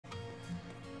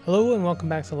Hello and welcome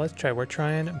back to Let's Try. We're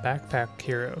trying Backpack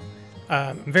Hero.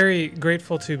 I'm very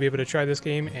grateful to be able to try this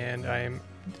game, and I am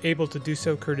able to do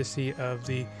so courtesy of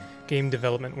the Game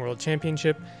Development World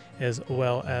Championship as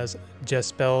well as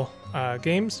Jespel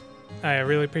Games. I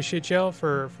really appreciate y'all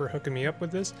for hooking me up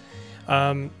with this.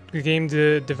 The Game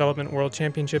Development World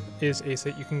Championship is a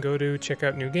site you can go to check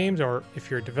out new games, or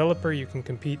if you're a developer, you can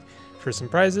compete for some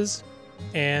prizes.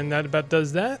 And that about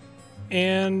does that.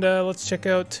 And let's check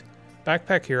out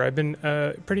Backpack here. I've been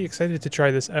pretty excited to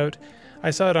try this out. I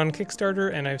saw it on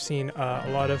Kickstarter, and I've seen a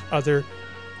lot of other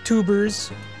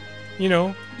tubers. You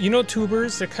know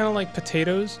tubers. They're kind of like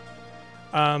potatoes.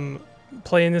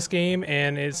 Playing this game,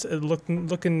 and it's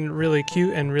looking really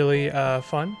cute and really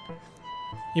fun.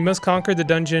 You must conquer the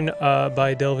dungeon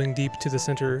by delving deep to the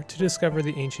center to discover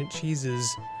the ancient cheeses.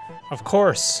 Of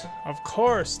course,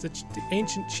 the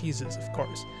ancient cheeses, of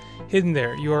course. Hidden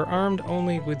there, you are armed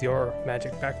only with your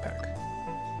magic backpack.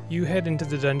 You head into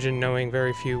the dungeon knowing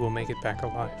very few will make it back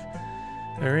alive.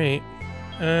 Alright,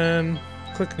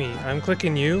 click me. I'm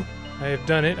clicking you. I have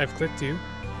done it, I've clicked you.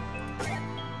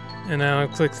 And now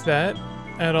I've clicked that.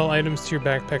 Add all items to your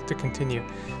backpack to continue.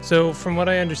 So from what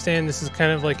I understand, this is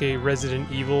kind of like a Resident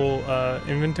Evil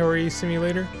inventory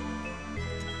simulator.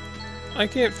 I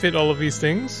can't fit all of these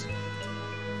things.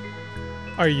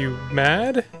 Are you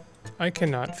mad? I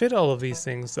cannot fit all of these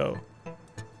things though.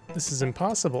 This is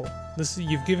impossible.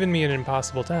 You've given me an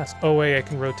impossible task. Oh wait, I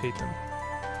can rotate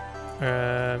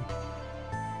them.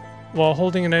 While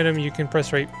holding an item, you can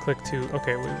press right click to...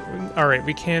 Okay, alright,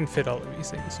 we can fit all of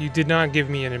these things. You did not give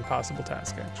me an impossible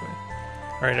task, actually.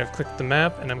 Alright, I've clicked the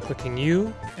map, and I'm clicking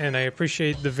you, and I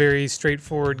appreciate the very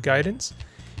straightforward guidance.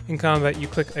 In combat, you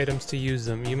click items to use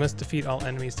them. You must defeat all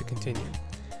enemies to continue.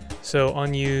 So,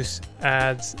 on use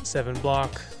adds 7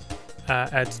 block,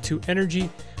 adds 2 energy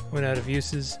when out of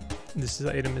uses. This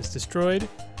item is destroyed.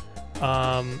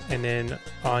 And then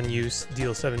on use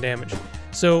deals 7 damage.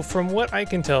 So from what I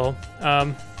can tell,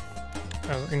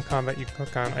 in combat you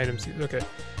click on items. Okay.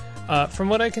 From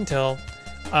what I can tell,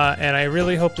 and I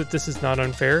really hope that this is not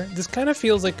unfair, this kind of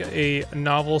feels like a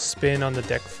novel spin on the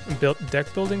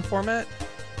deck building format.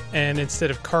 And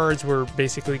instead of cards, we're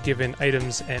basically given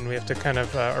items and we have to kind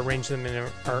of arrange them in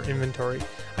our inventory.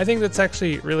 I think that's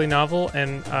actually really novel,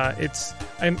 and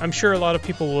I'm sure a lot of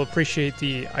people will appreciate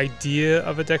the idea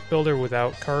of a deck builder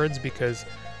without cards, because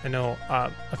I know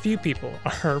a few people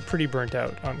are pretty burnt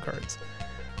out on cards.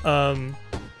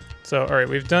 So, all right,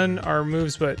 we've done our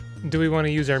moves, but do we want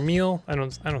to use our meal? I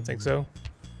don't think so.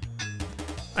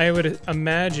 I would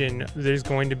imagine there's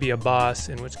going to be a boss,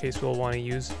 in which case we'll want to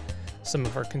use some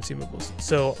of our consumables.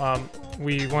 So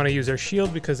we want to use our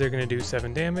shield because they're going to do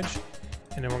 7 damage,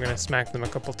 and then we're going to smack them a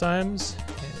couple times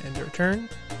and end our turn.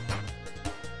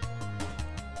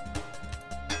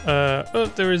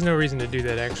 Oh, there is no reason to do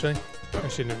that, actually. I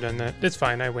shouldn't have done that. It's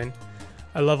fine, I win.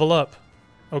 I level up.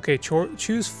 Okay,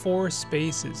 choose 4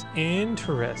 spaces.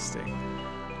 Interesting.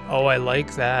 Oh, I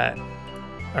like that.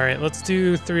 Alright, let's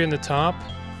do 3 on the top,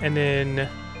 and then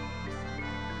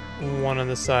 1 on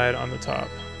the side on the top.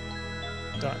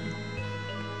 Done.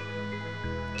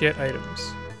 Get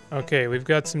items. Okay, we've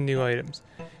got some new items.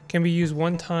 Can be used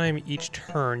 1 time each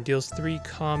turn. Deals 3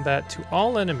 combat to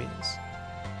all enemies.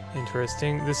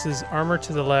 Interesting. This is armor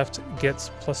to the left, gets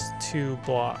 +2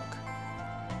 block.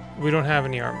 We don't have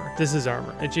any armor. This is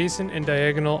armor. Adjacent and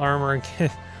diagonal armor again.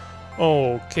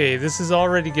 Okay, this is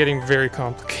already getting very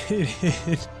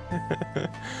complicated.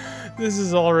 This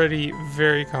is already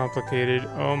very complicated.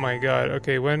 Oh my god.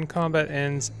 Okay, when combat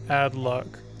ends, add luck.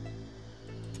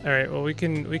 Alright, well we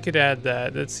could add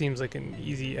that. That seems like an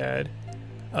easy add.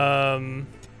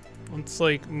 Let's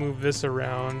like move this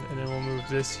around, and then we'll move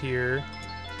this here.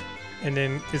 And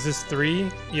then is this 3?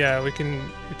 Yeah, we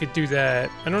could do that.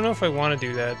 I don't know if I want to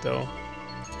do that though.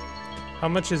 How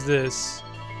much is this?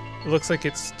 It looks like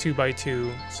it's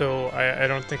 2x2, so I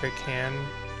don't think I can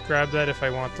grab that if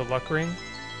I want the luck ring.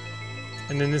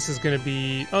 And then this is going to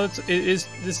be... Oh, this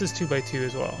is 2x2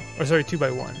 as well. Or sorry,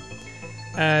 2x1.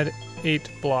 Add 8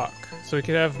 block. So we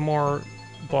could have more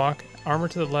block. Armor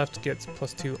to the left gets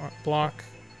 +2 block.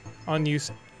 On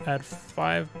use, add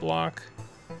 5 block.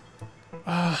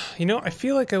 You know, I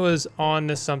feel like I was on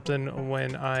to something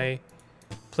when I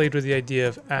played with the idea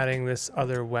of adding this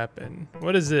other weapon.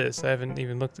 What is this? I haven't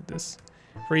even looked at this.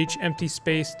 For each empty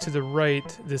space to the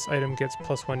right, this item gets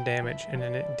 +1 damage, and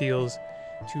then it deals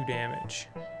 2 damage.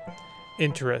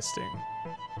 Interesting.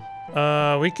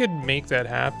 We could make that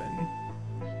happen.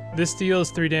 This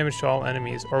deals 3 damage to all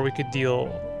enemies, or we could deal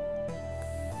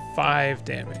 5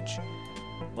 damage.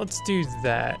 Let's do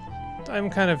that. I'm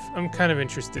kind of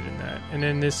interested in that. And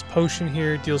then this potion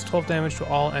here deals 12 damage to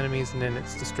all enemies, and then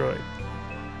it's destroyed.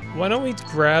 Why don't we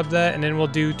grab that, and then we'll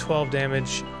do 12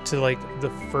 damage to like the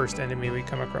first enemy we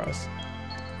come across.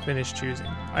 Finish choosing.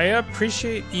 I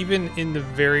appreciate even in the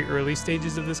very early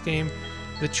stages of this game,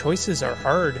 the choices are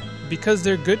hard because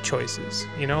they're good choices.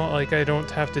 You know, like I don't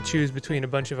have to choose between a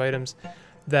bunch of items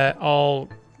that all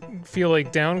feel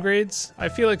like downgrades. I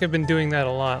feel like I've been doing that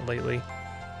a lot lately.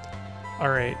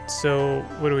 Alright, so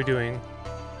what are we doing?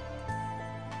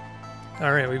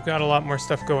 Alright, we've got a lot more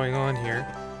stuff going on here.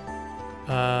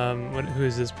 Who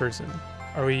is this person?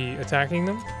 Are we attacking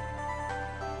them?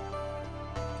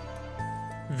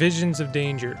 Visions of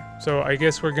danger. So I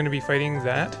guess we're going to be fighting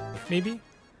that, maybe?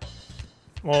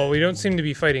 Well, we don't seem to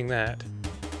be fighting that.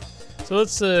 So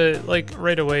let's, like,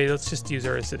 right away, let's just use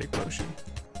our acidic potion.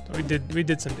 So we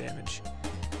did some damage.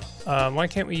 Why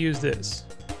can't we use this?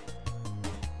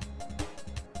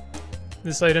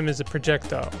 This item is a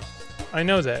projectile. I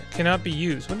know that. Cannot be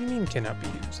used. What do you mean cannot be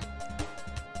used?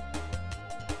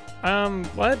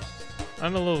 What?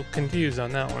 I'm a little confused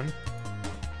on that one.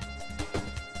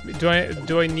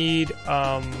 Do I need,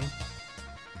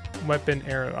 weapon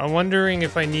arrow? I'm wondering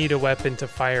if I need a weapon to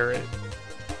fire it.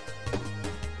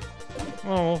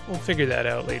 Well, we'll figure that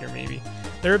out later, maybe.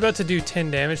 They're about to do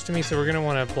 10 damage to me, so we're going to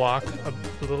want to block a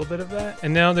little bit of that.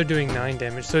 And now they're doing 9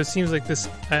 damage, so it seems like this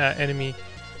enemy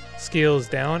scales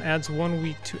down, adds 1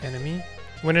 weak to enemy.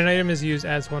 When an item is used,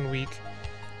 adds 1 weak.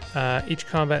 Each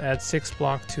combat adds 6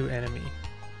 block to enemy.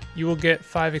 You will get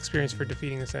 5 experience for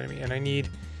defeating this enemy, and I need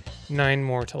 9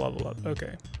 more to level up.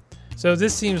 Okay. So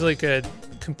this seems like a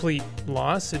complete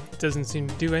loss. It doesn't seem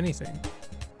to do anything.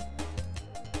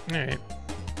 Alright.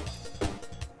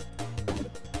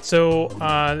 So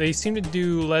they seem to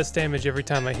do less damage every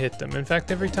time I hit them. In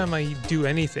fact, every time I do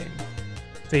anything,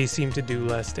 they seem to do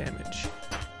less damage.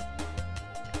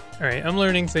 Alright, I'm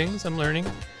learning things. I'm learning.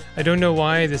 I don't know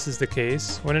why this is the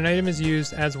case. When an item is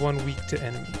used, adds 1 weak to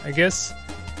enemy. I guess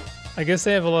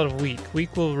they have a lot of weak.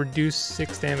 Weak will reduce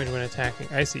 6 damage when attacking.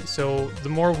 I see. So the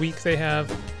more weak they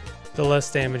have, the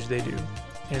less damage they do.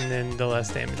 And then the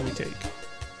less damage we take.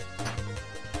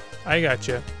 I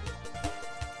gotcha.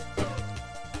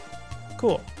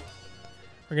 Cool.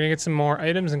 We're going to get some more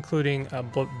items, including a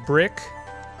brick.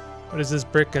 What is this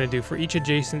brick going to do? For each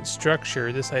adjacent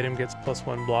structure, this item gets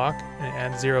 +1 block, and it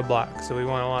adds 0 block. So we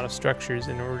want a lot of structures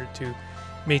in order to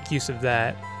make use of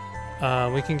that.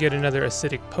 We can get another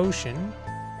acidic potion.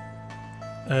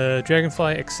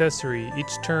 Dragonfly accessory.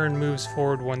 Each turn moves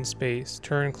forward 1 space.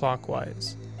 Turn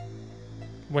clockwise.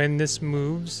 When this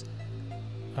moves...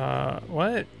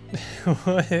 what?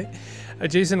 What?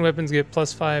 Adjacent weapons get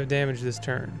 +5 damage this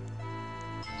turn.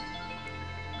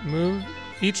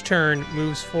 Each turn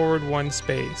moves forward 1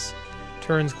 space.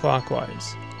 Turns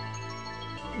clockwise.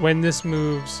 When this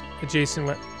moves,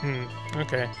 adjacent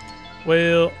okay.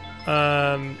 Well...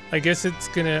 I guess it's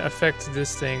gonna affect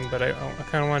this thing, but I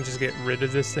kind of want to just get rid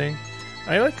of this thing.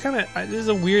 I like this is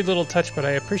a weird little touch, but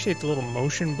I appreciate the little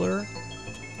motion blur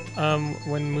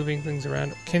when moving things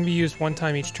around. Can be used 1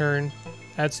 time each turn.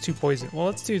 Adds 2 poison. Well,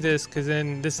 let's do this, because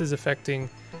then this is affecting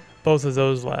both of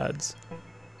those lads.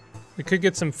 We could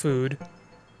get some food.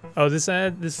 Oh, this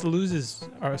loses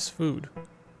us food.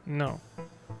 No.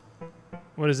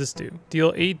 What does this do?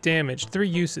 Deal 8 damage, 3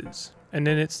 uses, and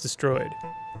then it's destroyed.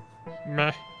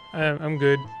 Meh, I'm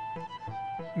good.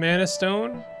 Mana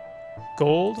stone?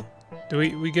 Gold? Do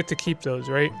we get to keep those,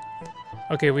 right?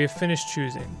 Okay, we have finished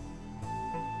choosing.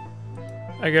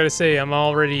 I gotta say, I'm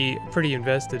already pretty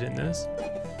invested in this.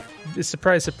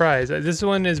 Surprise, surprise. This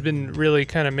one has been really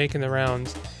kind of making the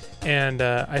rounds, and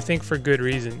I think for good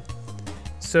reason.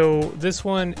 So this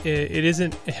one,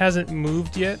 it hasn't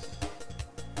moved yet.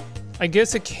 I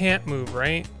guess it can't move,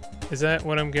 right? Is that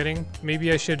what I'm getting?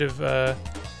 Maybe I should have...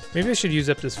 maybe I should use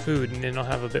up this food, and then I'll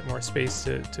have a bit more space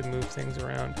to move things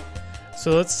around.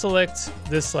 So let's select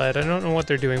this lad. I don't know what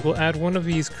they're doing. We'll add one of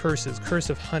these curses. Curse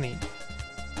of Honey.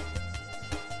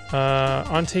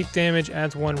 On take damage,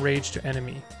 adds 1 rage to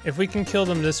enemy. If we can kill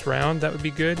them this round, that would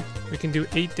be good. We can do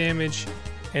 8 damage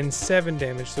and 7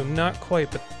 damage, so not quite,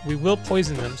 but we will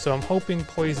poison them. So I'm hoping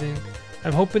poison...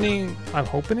 I'm hoping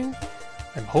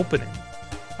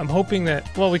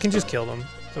that... Well, we can just kill them.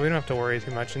 So we don't have to worry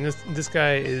too much. And this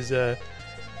guy is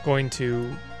going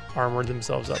to armor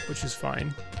themselves up, which is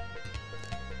fine.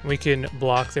 We can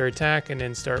block their attack and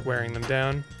then start wearing them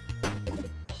down.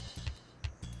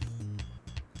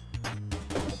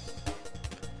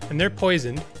 And they're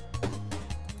poisoned.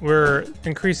 We're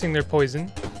increasing their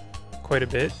poison quite a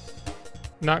bit.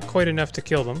 Not quite enough to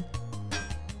kill them.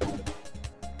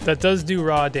 That does do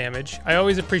raw damage. I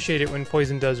always appreciate it when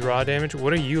poison does raw damage.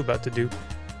 What are you about to do?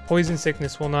 Poison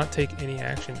sickness will not take any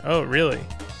action. Oh, really?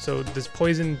 So does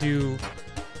poison do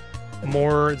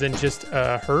more than just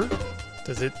hurt?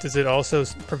 Does it also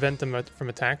prevent them from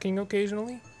attacking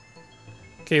occasionally?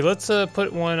 Okay, let's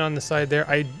put one on the side there.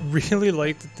 I really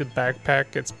like that the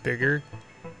backpack gets bigger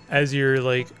as you're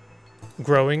like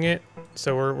growing it.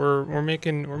 So we're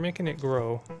making it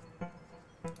grow.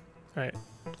 All right,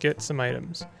 get some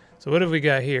items. So what have we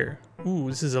got here? Ooh,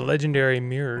 this is a legendary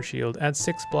mirror shield. Adds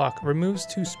 6 block, removes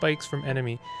 2 spikes from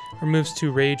enemy, removes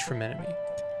 2 rage from enemy.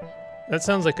 That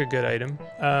sounds like a good item.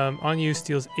 On use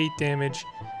deals 8 damage,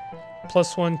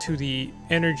 +1 to the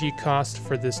energy cost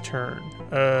for this turn.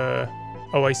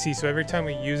 Oh, I see. So every time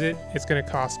we use it, it's gonna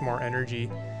cost more energy.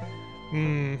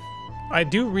 I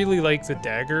do really like the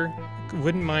dagger.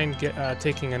 Wouldn't mind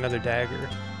taking another dagger.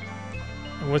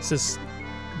 And what's this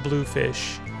blue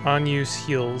fish? On use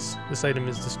heals. This item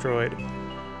is destroyed.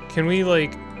 Can we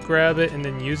like grab it and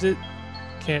then use it?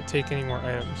 Can't take any more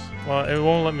items. Well, it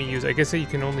won't let me use it. I guess that you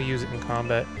can only use it in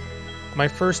combat. My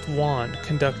first wand,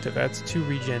 conductive, adds 2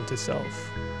 regen to self.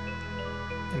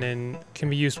 And then can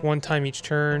be used 1 time each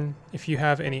turn. If you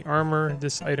have any armor,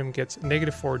 this item gets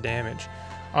 -4 damage.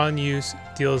 On use,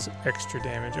 deals extra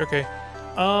damage. Okay.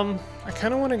 I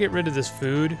kind of want to get rid of this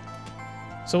food.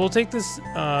 So we'll take this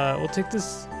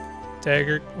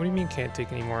dagger. What do you mean can't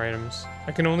take any more items?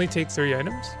 I can only take 3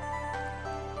 items?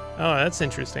 Oh, that's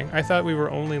interesting. I thought we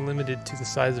were only limited to the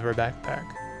size of our backpack.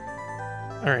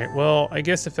 Alright, well, I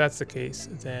guess if that's the case,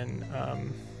 then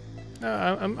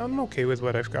I'm okay with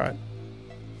what I've got.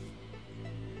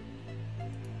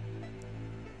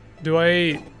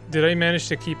 Did I manage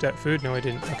to keep that food? No, I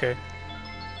didn't. Okay.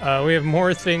 We have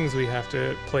more things we have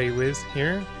to play with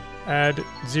here. Add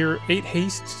 8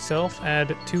 haste to self,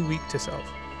 add 2 weak to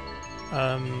self.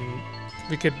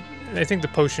 I think the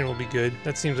potion will be good.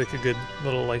 That seems like a good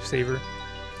little lifesaver.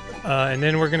 And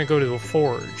then we're gonna go to a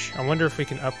forge. I wonder if we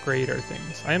can upgrade our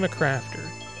things. I am a crafter.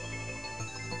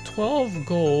 12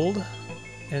 gold,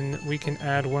 and we can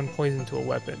add 1 poison to a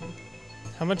weapon.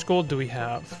 How much gold do we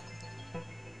have?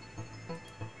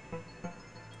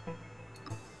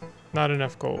 Not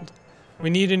enough gold. We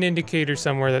need an indicator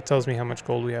somewhere that tells me how much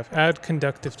gold we have. Add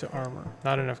conductive to armor.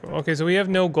 Not enough gold. Okay, so we have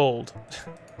no gold.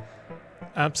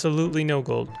 Absolutely no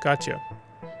gold. Gotcha.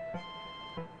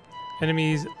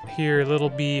 Enemies here, little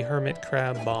bee, hermit,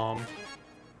 crab, bomb.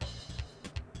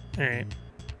 Alright.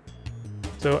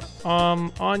 So,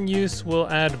 on use, we'll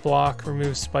add block,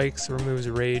 removes spikes, removes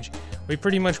rage. We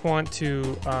pretty much want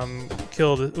to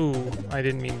kill the... Ooh, I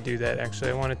didn't mean to do that, actually.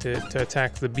 I wanted to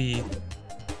attack the bee.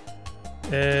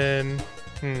 Can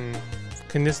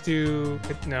this do...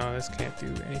 No, this can't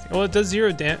do anything. Well, it does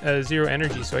 0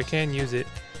 energy, so I can use it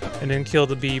and then kill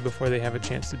the bee before they have a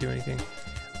chance to do anything.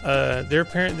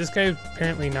 This guy is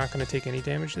apparently not going to take any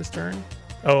damage this turn.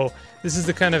 Oh, this is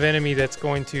the kind of enemy that's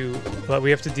going to... But we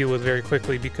have to deal with very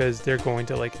quickly because they're going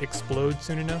to, like, explode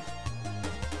soon enough.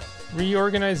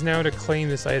 Reorganize now to claim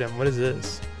this item. What is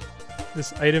this?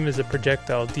 This item is a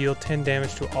projectile. Deal 10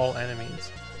 damage to all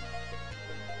enemies.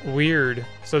 Weird.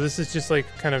 So this is just like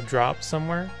kind of dropped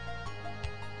somewhere.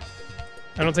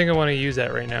 I don't think I want to use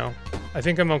that right now. I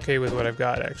think I'm okay with what I've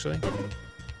got, actually.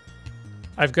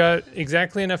 I've got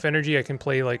exactly enough energy I can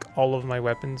play like all of my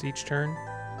weapons each turn.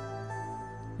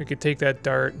 We could take that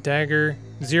dagger.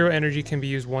 0 energy can be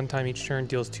used 1 time each turn,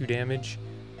 deals 2 damage.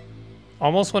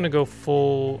 Almost want to go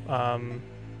full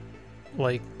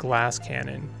like glass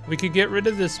cannon. We could get rid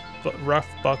of this rough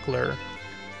buckler.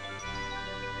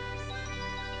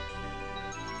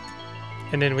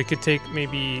 And then we could take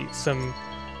maybe some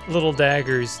little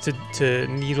daggers to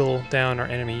needle down our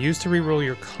enemy. Use to reroll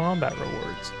your combat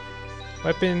rewards.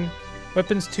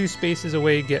 Weapons 2 spaces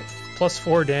away get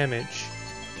 +4 damage.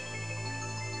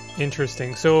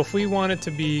 Interesting. So if we wanted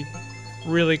to be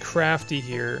really crafty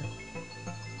here,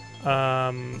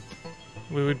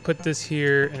 we would put this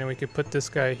here, and then we could put this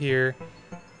guy here,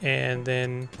 and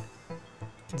then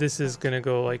this is gonna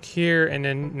go like here, and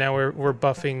then now we're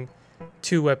buffing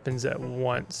 2 weapons at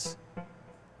once.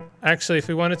 Actually, if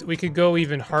we wanted to, we could go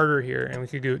even harder here, and we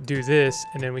could do this,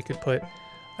 and then we could put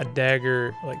a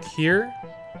dagger like here,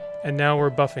 and now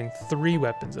we're buffing 3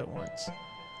 weapons at once.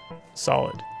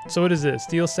 Solid. So what is this?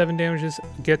 Deal 7 damages,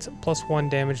 gets +1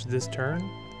 damage this turn.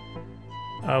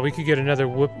 We could get another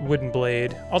wooden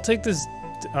blade. I'll take this.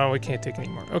 Oh, we can't take any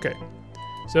more. Okay.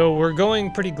 So we're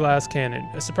going pretty glass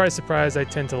cannon. Surprise, surprise, I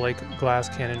tend to like glass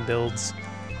cannon builds.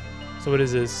 So what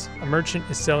is this? A merchant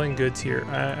is selling goods here.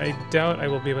 I doubt I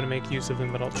will be able to make use of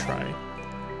them, but I'll try.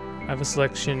 I have a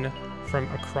selection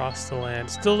from across the land.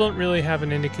 Still don't really have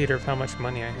an indicator of how much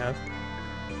money I have.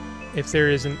 If there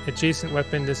is an adjacent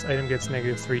weapon, this item gets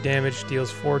 -3 damage, deals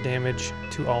 4 damage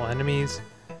to all enemies.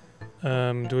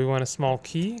 Do we want a small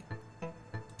key?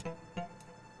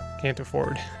 Can't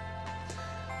afford.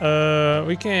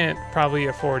 We can't probably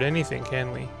afford anything,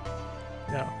 can we?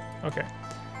 No. Okay.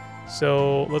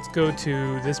 So let's go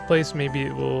to this place. Maybe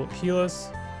it will heal us.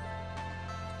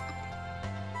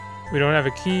 We don't have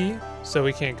a key, so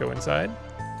we can't go inside.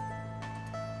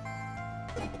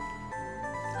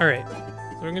 Alright.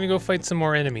 So we're gonna go fight some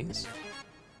more enemies.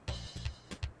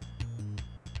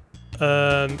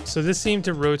 So this seemed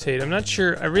to rotate. I'm not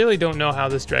sure. I really don't know how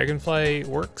this dragonfly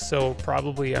works, so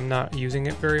probably I'm not using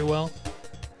it very well.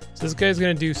 So this guy's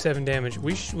gonna do 7 damage.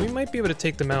 We might be able to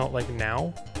take them out like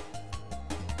now.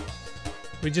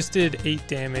 We just did 8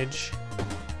 damage.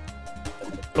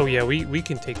 Oh yeah, we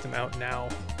can take them out now.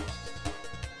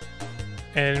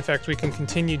 And in fact, we can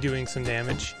continue doing some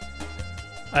damage.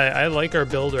 I like our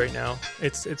build right now.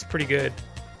 It's pretty good.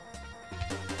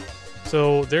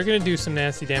 So they're gonna do some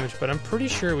nasty damage, but I'm pretty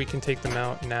sure we can take them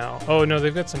out now. Oh no,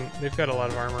 they've got a lot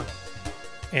of armor.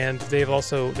 And they're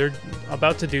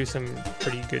about to do some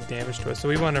pretty good damage to us, so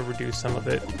we want to reduce some of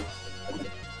it.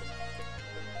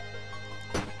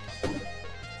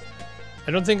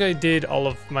 I don't think I did all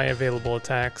of my available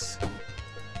attacks.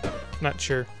 Not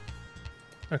sure.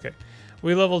 Okay,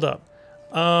 we leveled up.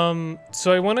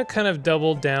 So I want to kind of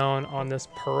double down on this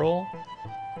pearl.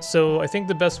 So I think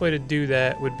the best way to do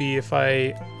that would be if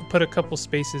I put a couple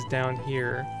spaces down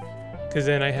here, because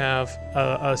then I have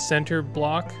a center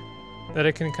block that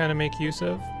I can kind of make use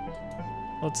of.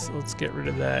 Let's get rid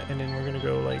of that, and then we're gonna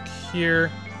go like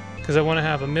here, because I want to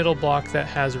have a middle block that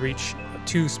has reach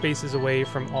 2 spaces away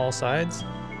from all sides.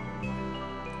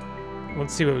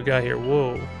 Let's see what we got here.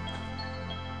 Whoa.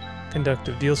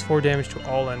 Conductive, deals 4 damage to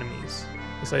all enemies.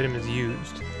 This item is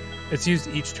used. It's used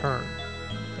each turn.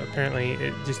 So apparently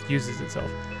it just uses itself.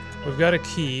 We've got a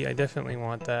key. I definitely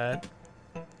want that.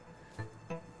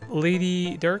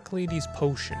 Dark Lady's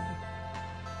Potion.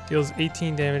 Deals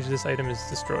 18 damage. This item is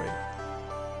destroyed.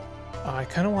 I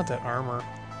kind of want that armor.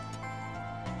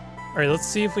 Alright, let's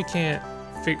see if we can't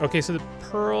okay, so the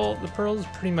pearl is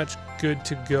pretty much good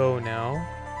to go now.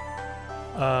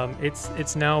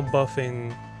 It's now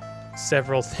buffing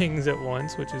several things at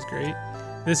once, which is great.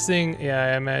 This thing, yeah,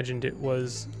 I imagined it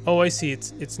was... Oh, I see.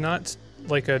 It's not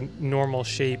like a normal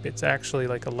shape. It's actually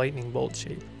like a lightning bolt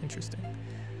shape. Interesting.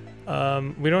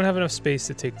 We don't have enough space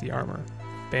to take the armor.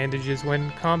 Bandages.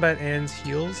 When combat ends,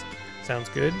 heals. Sounds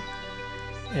good.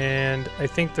 And I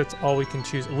think that's all we can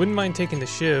choose. I wouldn't mind taking the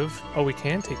shiv. Oh, we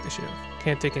can take the shiv.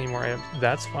 Can't take any more items.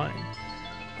 That's fine.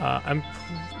 I'm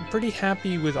pretty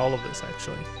happy with all of this,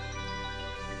 actually.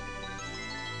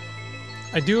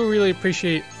 I do really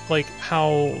appreciate like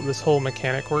how this whole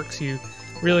mechanic works. You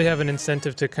really have an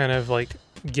incentive to kind of like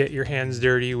get your hands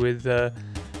dirty with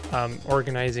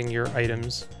organizing your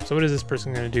items. So what is this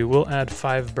person going to do? We'll add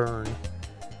 5 burn.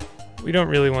 We don't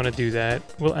really want to do that.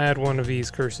 We'll add one of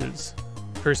these curses.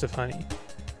 Curse of honey.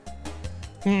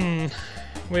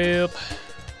 Well,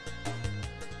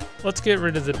 let's get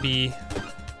rid of the bee.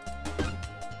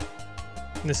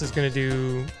 This is going to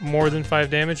do more than 5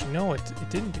 damage. No, it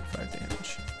didn't do 5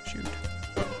 damage. Shoot.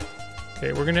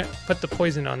 Okay, we're going to put the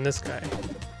poison on this guy.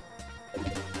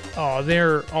 Oh,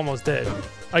 they're almost dead.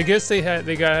 I guess they had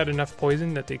enough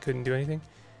poison that they couldn't do anything.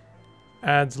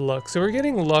 Adds luck. So we're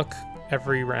getting luck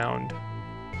every round.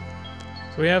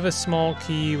 So we have a small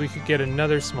key. We could get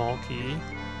another small key.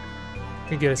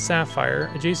 Could get a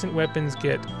sapphire. Adjacent weapons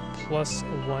get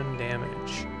 +1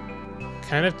 damage.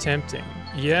 Kind of tempting.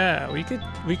 Yeah, we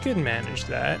could manage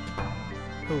that.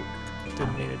 Oh,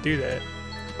 didn't mean to do that.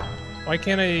 Why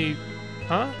can't I...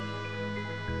 Huh?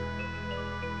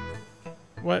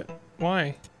 What?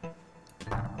 Why?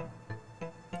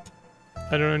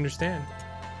 I don't understand.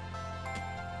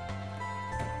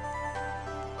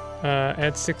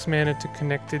 Add 6 mana to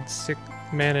connected 6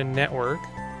 mana network.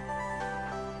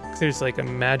 There's like a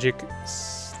magic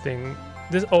thing.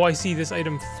 This, oh, I see. This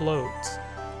item floats,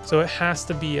 so it has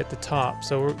to be at the top.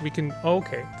 So we can.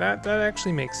 Okay, that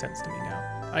actually makes sense to me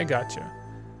now. I gotcha.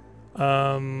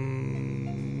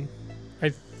 I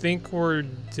think we're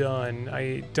done.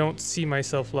 I don't see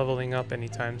myself leveling up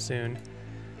anytime soon.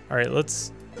 All right,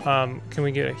 let's. Can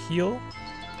we get a heal?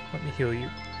 Let me heal you.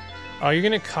 Oh, you're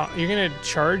gonna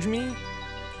charge me?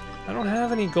 I don't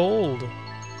have any gold.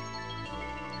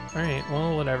 All right,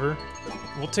 well, whatever.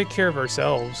 We'll take care of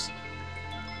ourselves,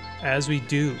 as we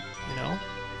do, you know.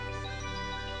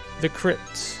 The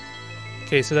crit.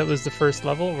 Okay, so that was the first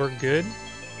level. We're good.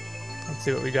 Let's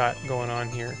see what we got going on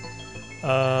here.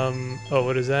 Oh,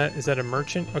 what is that? Is that a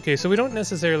merchant? Okay, so we don't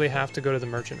necessarily have to go to the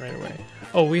merchant right away.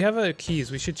 Oh, we have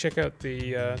keys. We should check out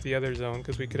the other zone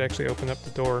because we could actually open up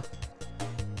the door.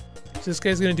 So this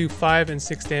guy's gonna do 5 and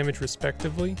 6 damage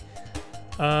respectively.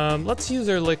 Let's use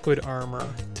our liquid armor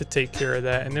to take care of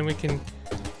that, and then we can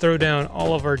throw down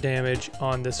all of our damage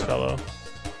on this fellow.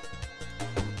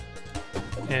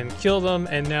 And kill them,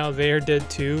 and now they're dead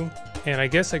too. And I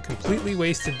guess I completely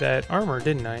wasted that armor,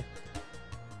 didn't I?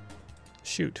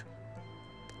 Shoot.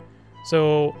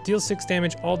 So, deal 6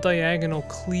 damage, all diagonal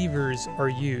cleavers are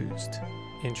used.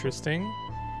 Interesting.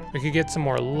 We could get some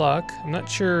more luck. I'm not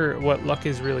sure what luck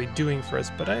is really doing for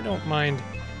us, but I don't mind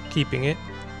keeping it.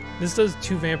 This does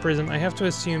 2 vampirism. I have to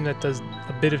assume that does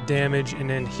a bit of damage and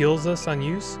then heals us on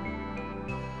use.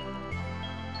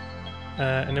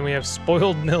 And then we have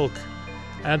spoiled milk.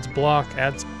 Adds block,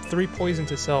 adds 3 poison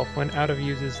to self. When out of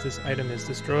uses, this item is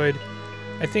destroyed.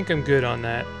 I think I'm good on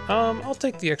that. I'll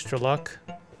take the extra luck.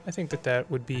 I think that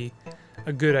would be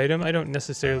a good item. I don't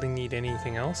necessarily need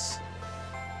anything else.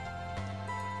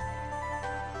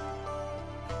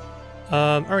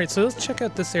 Alright, so let's check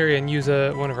out this area and use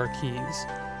one of our keys.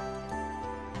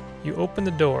 You open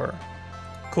the door.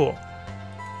 Cool.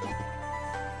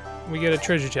 We get a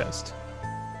treasure chest.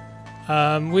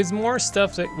 With more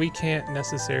stuff that we can't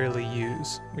necessarily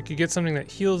use. We could get something that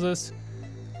heals us.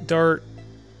 Dart.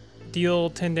 Deal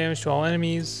 10 damage to all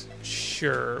enemies.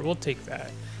 Sure, we'll take that.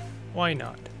 Why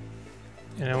not?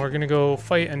 And now we're gonna go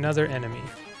fight another enemy.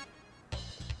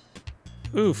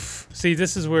 Oof. See,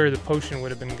 this is where the potion would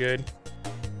have been good.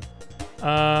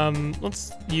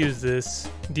 Let's use this.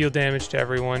 Deal damage to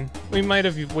everyone. We might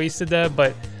have wasted that,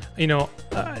 but you know,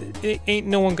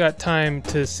 no one got time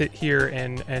to sit here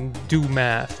and do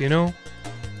math, you know?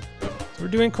 So we're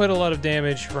doing quite a lot of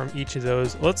damage from each of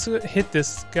those. Let's hit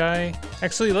this guy.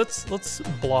 Actually, let's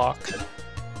block,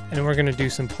 and we're gonna do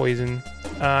some poison.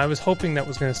 I was hoping that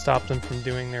was gonna stop them from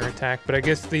doing their attack, but I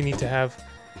guess they need to have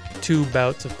 2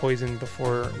 bouts of poison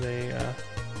before they.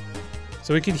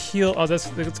 So we could heal. Oh, that's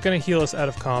gonna heal us out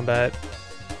of combat.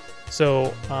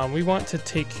 So we want to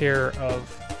take care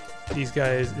of these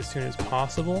guys as soon as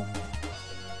possible.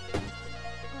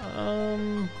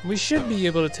 We should be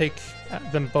able to take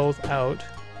them both out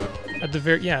at the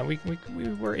very. Yeah, we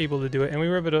were able to do it, and we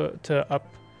were able to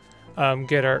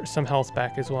get some health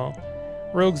back as well.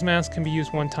 Rogue's Mask can be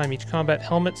used 1 time each combat.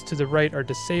 Helmets to the right are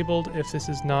disabled if this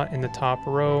is not in the top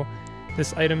row.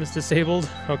 This item is disabled.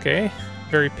 Okay,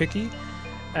 very picky.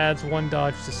 Adds 1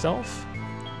 dodge to self.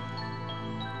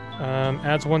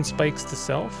 Adds 1 spikes to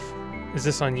self. Is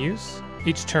this on use?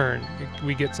 Each turn,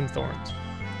 we get some thorns.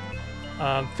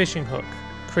 Fishing hook.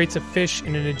 Creates a fish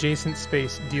in an adjacent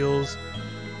space. Deals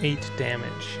 8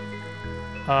 damage.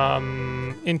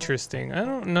 Interesting. I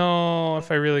don't know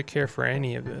if I really care for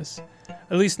any of this.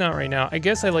 At least not right now. I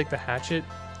guess I like the hatchet.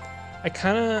 I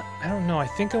don't know. I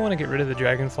think I want to get rid of the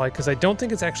dragonfly because I don't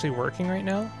think it's actually working right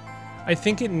now. I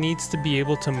think it needs to be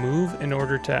able to move in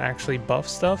order to actually buff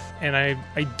stuff, and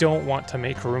I don't want to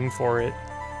make room for it.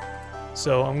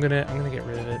 So I'm gonna get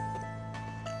rid of it.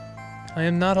 I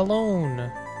am not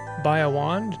alone. Buy a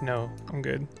wand? No, I'm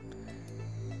good.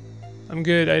 I'm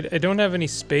good. I don't have any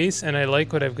space, and I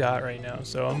like what I've got right now,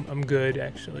 so I'm good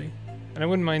actually. And I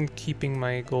wouldn't mind keeping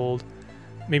my gold,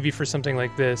 maybe for something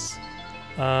like this.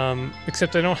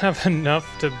 Except I don't have enough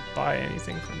to buy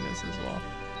anything from this as well.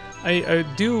 I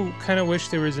do kind of wish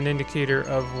there was an indicator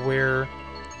of where,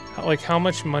 like, how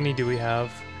much money do we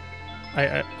have?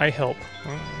 I help.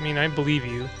 I mean, I believe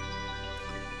you.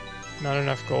 Not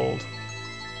enough gold.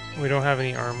 We don't have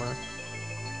any armor.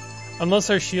 Unless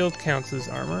our shield counts as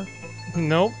armor.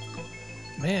 Nope.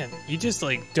 Man, you just,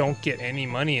 like, don't get any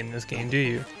money in this game, do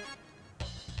you?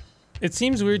 It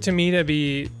seems weird to me to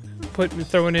be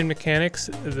throwing in mechanics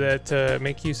that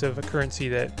make use of a currency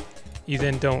that you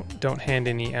then don't hand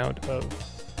any out of.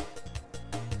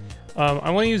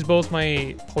 I want to use both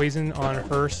my poison on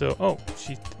her, so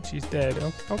she's dead.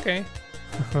 Okay.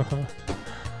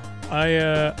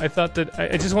 I thought that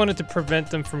I just wanted to prevent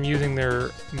them from using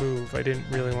their move. I didn't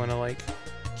really want to like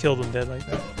kill them dead like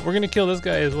that. We're gonna kill this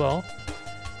guy as well,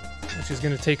 which is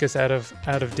gonna take us out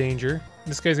of danger.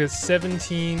 This guy's got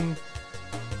 17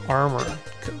 armor.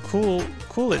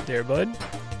 Cool it there, bud.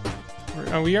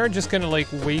 We are just gonna like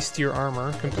waste your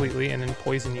armor completely and then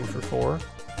poison you for 4.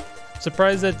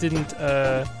 Surprised that didn't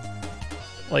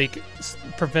like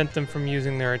prevent them from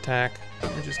using their attack.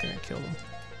 We're just gonna kill them.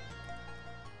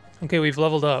 Okay, we've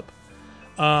leveled up.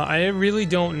 I really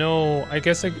don't know. I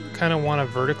guess I kind of want a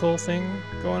vertical thing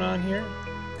going on here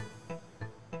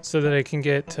so that I can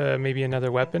get maybe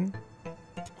another weapon.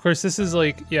 Of course, this is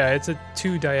like, yeah, it's a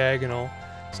 2 diagonal.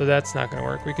 So that's not going to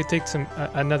work. We could take some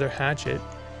another hatchet.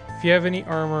 If you have any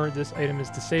armor, this item is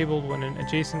disabled when an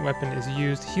adjacent weapon is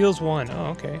used. Heals 1. Oh,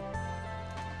 okay.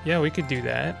 Yeah, we could do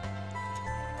that.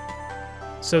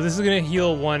 So this is going to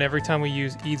heal 1 every time we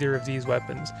use either of these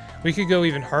weapons. We could go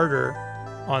even harder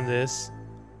on this.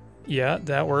 Yeah,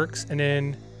 that works. And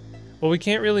then, well, we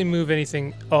can't really move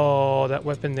anything. Oh, that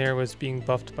weapon there was being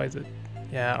buffed by the...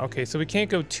 Yeah, okay, so we can't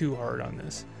go too hard on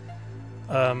this.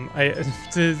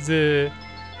 The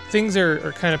things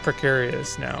are kind of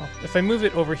precarious now. If I move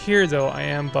it over here, though, I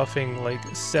am buffing, like,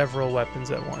 several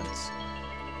weapons at once.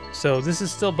 So this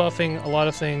is still buffing a lot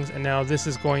of things, and now this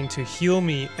is going to heal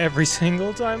me every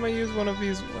single time I use one of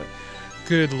these.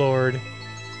 Good lord.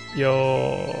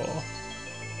 Yo.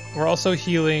 We're also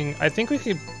healing. I think we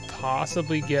could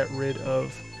possibly get rid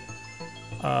of...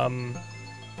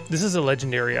 this is a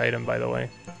legendary item, by the way.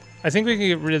 I think we can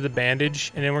get rid of the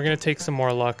bandage, and then we're going to take some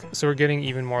more luck. So we're getting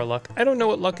even more luck. I don't know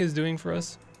what luck is doing for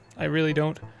us. I really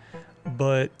don't.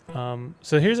 But,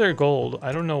 so here's our gold.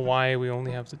 I don't know why we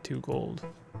only have the 2 gold.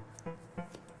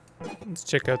 Let's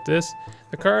check out this.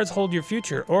 The cards hold your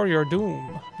future or your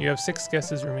doom. You have 6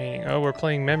 guesses remaining. Oh, we're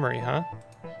playing memory, huh?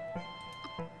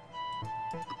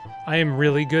 I am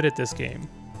really good at this game.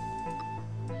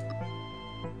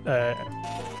 I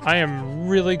am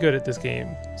really good at this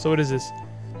game. So what is this?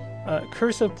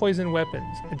 Curse of poison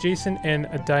weapons. Adjacent and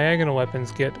diagonal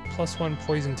weapons get +1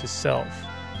 poison to self.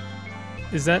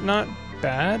 Is that not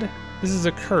bad? This is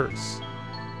a curse.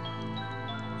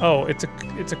 Oh, it's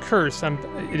a curse.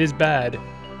 It is bad.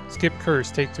 Skip curse,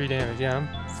 take 3 damage. Yeah,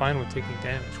 I'm fine with taking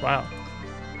damage. Wow.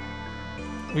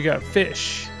 We got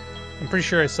fish. I'm pretty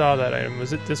sure I saw that item.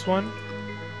 Was it this one?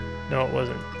 No, it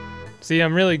wasn't. See,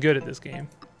 I'm really good at this game.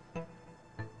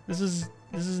 This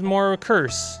is more of a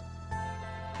curse.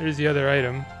 There's the other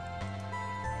item.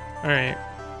 Alright.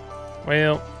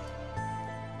 Well,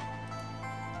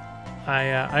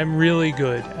 I'm really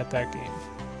good at that game.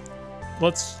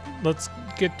 Let's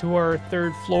get to our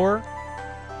 3rd floor.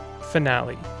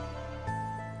 Finale.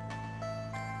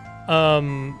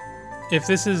 If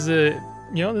this is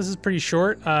this is pretty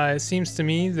short. It seems to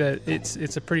me that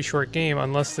it's a pretty short game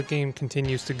unless the game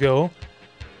continues to go.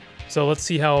 So let's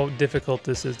see how difficult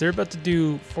this is. They're about to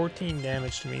do 14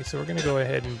 damage to me, so we're going to go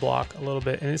ahead and block a little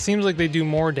bit. And it seems like they do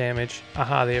more damage.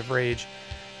 Aha, they have rage.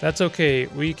 That's okay.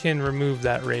 We can remove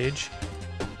that rage.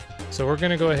 So we're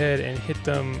going to go ahead and hit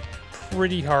them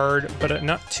pretty hard, but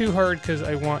not too hard because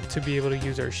I want to be able to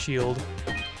use our shield.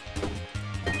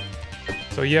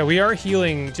 So yeah, we are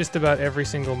healing just about every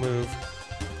single move.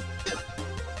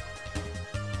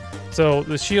 So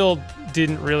the shield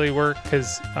didn't really work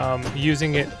because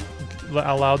using it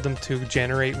allowed them to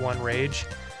generate 1 rage.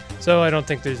 So I don't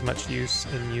think there's much use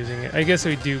in using it. I guess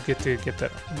we do get to get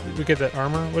that. We get that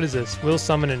armor. What is this? Will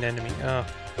summon an enemy. Oh,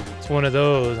 it's one of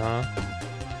those, huh?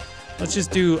 Let's just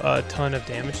do a ton of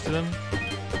damage to them.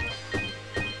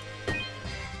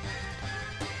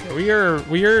 Yeah,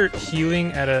 we are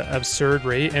healing at an absurd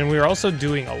rate, and we are also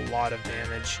doing a lot of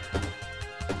damage.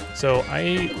 So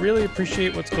I really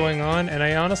appreciate what's going on, and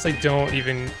I honestly don't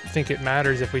even think it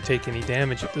matters if we take any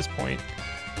damage at this point.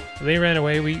 They ran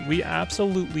away. We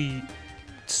absolutely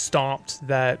stomped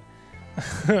that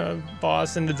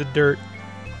boss into the dirt.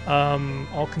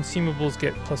 All consumables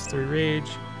get +3 rage.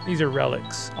 These are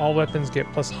relics. All weapons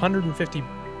get plus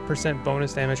 150%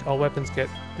 bonus damage. All weapons get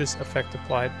this effect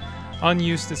applied. On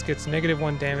use, this gets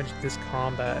 -1 damage this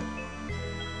combat.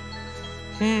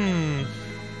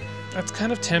 That's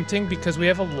kind of tempting because we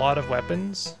have a lot of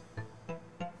weapons.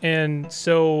 And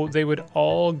so they would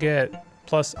all get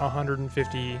plus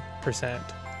 150%.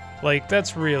 Like,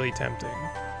 that's really tempting.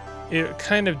 It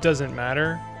kind of doesn't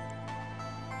matter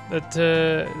that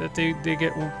they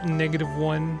get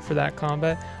 -1 for that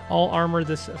combat. All armor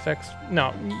this affects.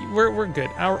 No, we're good.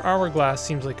 Our hourglass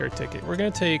seems like our ticket. We're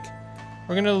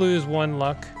gonna lose 1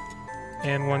 luck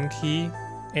and 1 key,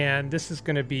 and this is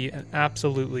gonna be an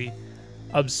absolutely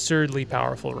absurdly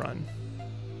powerful run.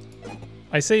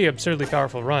 I say absurdly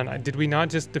powerful run. Did we not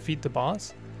just defeat the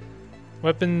boss?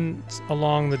 Weapons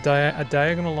along the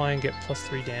diagonal line get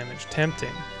 +3 damage.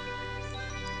 Tempting.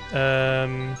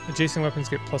 Adjacent weapons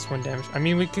get +1 damage. I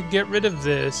mean, we could get rid of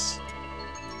this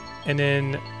and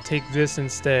then take this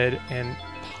instead and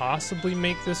possibly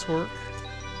make this work.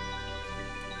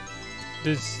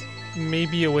 There's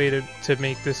maybe a way to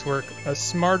make this work. A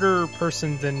smarter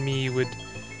person than me would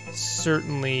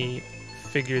certainly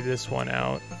figure this one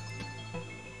out.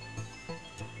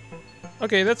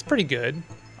 Okay, that's pretty good.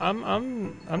 I'm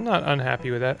not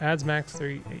unhappy with that. Adds max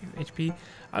 3 HP.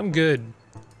 I'm good.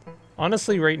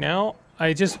 Honestly, right now,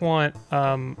 I just want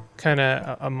kind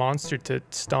of a monster to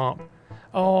stomp.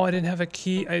 Oh, I didn't have a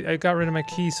key. I got rid of my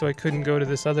key, so I couldn't go to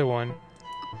this other one.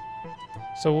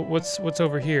 So what's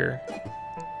over here?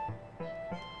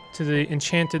 To the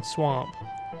enchanted swamp.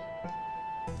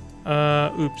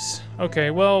 Oops.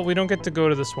 Okay, well, we don't get to go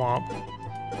to the swamp.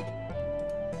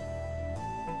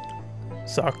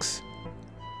 Sucks.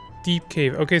 Deep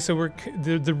cave. Okay, so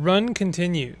the run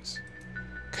continues.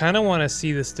 Kind of want to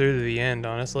see this through to the end,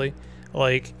 honestly.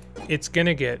 Like, it's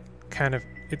gonna get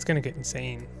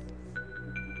insane.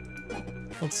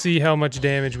 Let's see how much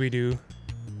damage we do.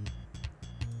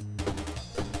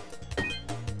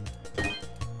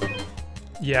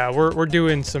 Yeah, we're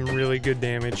doing some really good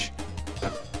damage.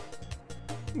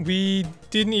 We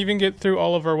didn't even get through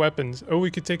all of our weapons. Oh,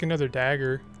 we could take another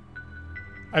dagger.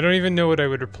 I don't even know what I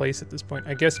would replace at this point.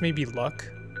 I guess maybe luck.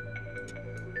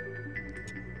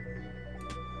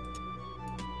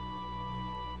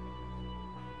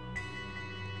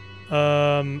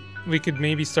 We could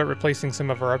maybe start replacing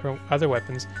some of our other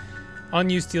weapons.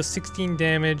 Unused deals 16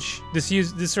 damage.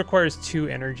 This requires 2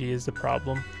 energy is the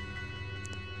problem.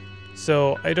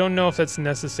 So I don't know if that's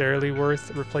necessarily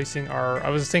worth replacing our... I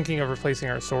was thinking of replacing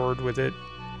our sword with it.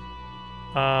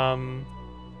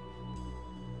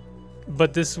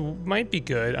 But this might be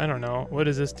good. I don't know. What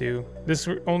does this do? This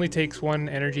only takes 1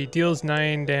 energy, deals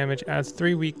 9 damage, adds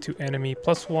 3 weak to enemy,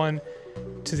 plus 1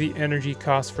 to the energy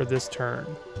cost for this turn.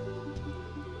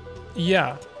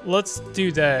 Yeah, let's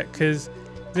do that, because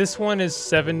this one is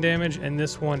 7 damage and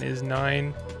this one is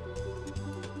 9.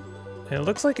 And it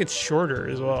looks like it's shorter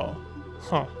as well.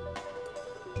 Huh.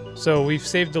 So we've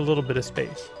saved a little bit of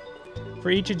space.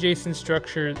 For each adjacent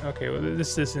structure... Okay, well,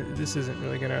 this isn't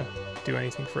really going to do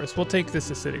anything for us. We'll take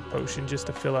this acidic potion just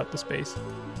to fill out the space.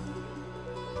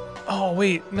 Oh,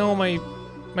 wait. No, my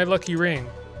lucky ring.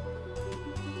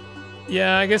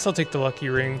 Yeah, I guess I'll take the lucky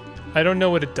ring. I don't know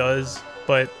what it does,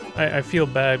 but I feel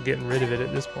bad getting rid of it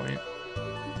at this point.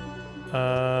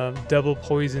 Double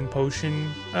poison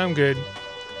potion. I'm good.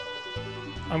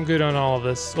 I'm good on all of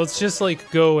this. Let's just like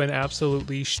go and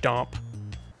absolutely stomp.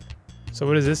 So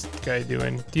what is this guy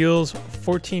doing? Deals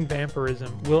 14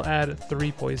 vampirism. Will add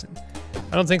 3 poison.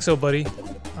 I don't think so, buddy.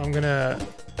 I'm gonna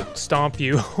stomp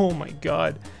you. Oh my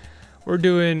god. We're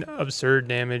doing absurd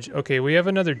damage. Okay, we have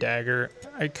another dagger.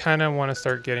 I kind of want to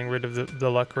start getting rid of the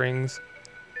luck rings.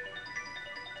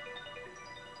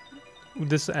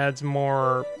 This adds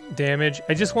more damage.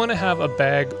 I just want to have a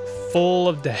bag full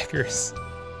of daggers.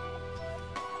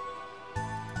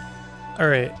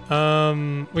 Alright,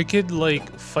 we could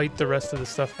like fight the rest of the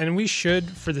stuff, and we should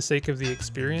for the sake of the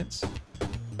experience.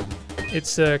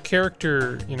 It's a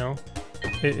character, you know,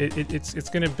 it's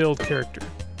gonna build character.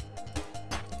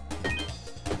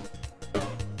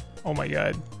 Oh my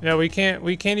god. Yeah, we can't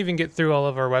even get through all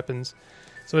of our weapons.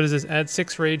 So what is this? Add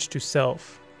 6 rage to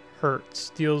self.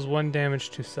 Hurts. Deals 1 damage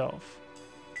to self.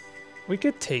 We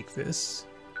could take this,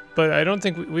 but I don't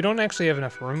think we don't actually have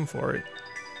enough room for it.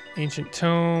 Ancient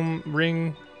Tome,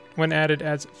 ring, when added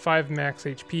adds 5 max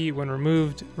HP, when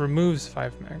removed, removes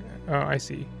 5 max. Oh, I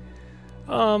see.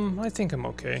 I think I'm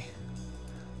okay.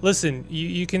 Listen,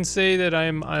 you can say that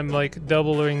I'm like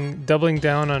doubling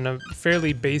down on a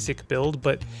fairly basic build,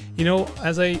 but you know,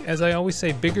 as I always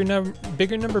say, bigger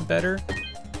number better,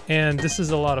 and this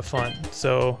is a lot of fun.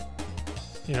 So,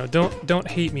 you know, don't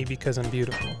hate me because I'm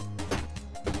beautiful.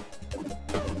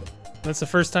 That's the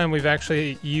first time we've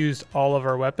actually used all of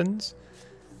our weapons.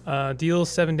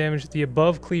 Deals 7 damage. The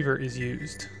above cleaver is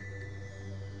used.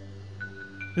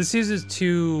 This uses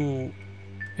 2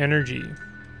 energy.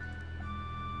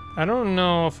 I don't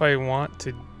know if I want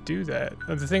to do that.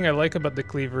 The thing I like about the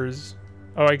cleavers...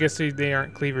 Oh, I guess they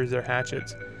aren't cleavers, they're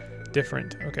hatchets.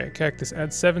 Different. Okay, cactus.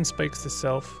 Adds 7 spikes to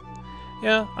self.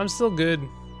 Yeah, I'm still good.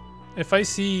 If I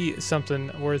see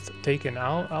something worth taking,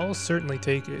 I'll certainly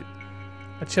take it.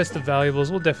 A chest of valuables.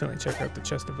 We'll definitely check out the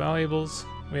chest of valuables.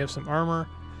 We have some armor.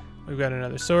 We've got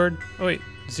another sword. Oh wait,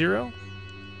 0?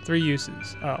 3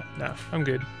 uses. Oh, no, I'm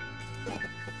good.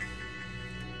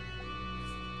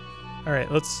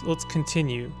 Alright, let's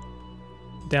continue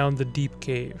down the deep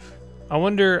cave. I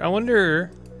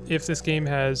wonder if this game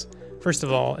has, first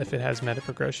of all, if it has meta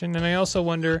progression, and I also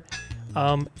wonder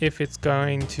if it's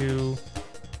going to,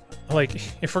 like,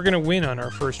 if we're gonna win on our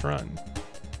first run.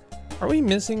 Are we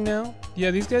missing now? Yeah,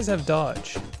 these guys have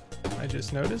dodge. I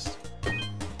just noticed.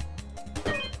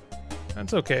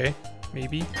 That's okay.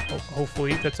 Maybe.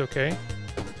 Hopefully that's okay.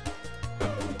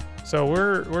 So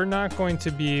we're not going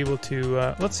to be able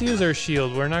to... let's use our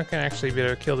shield. We're not going to actually be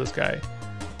able to kill this guy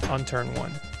on turn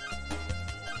 1.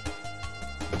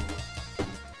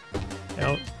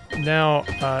 Now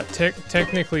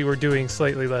technically we're doing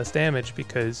slightly less damage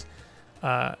because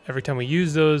Every time we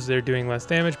use those, they're doing less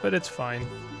damage, but it's fine.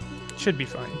 Should be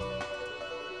fine.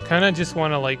 Kind of just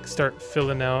want to like start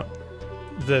filling out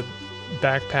the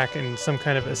backpack in some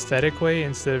kind of aesthetic way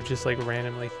instead of just like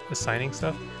randomly assigning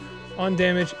stuff. On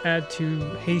damage, add to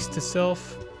haste to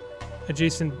self.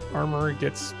 Adjacent armor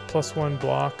gets +1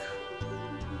 block.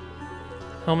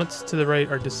 Helmets to the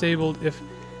right are disabled. If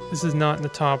this is not in the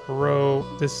top row,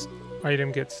 this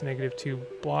item gets -2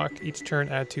 block. Each turn,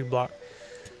 add 2 block.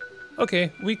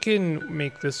 Okay, we can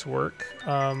make this work.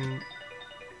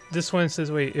 This one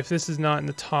says, wait, if this is not in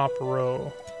the top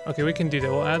row. Okay, we can do that.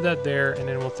 We'll add that there, and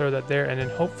then we'll throw that there, and then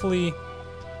hopefully...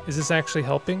 Is this actually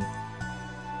helping?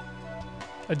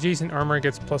 Adjacent armor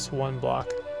gets +1 block.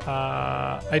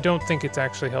 I don't think it's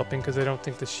actually helping, because I don't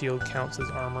think the shield counts as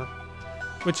armor.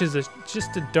 Which is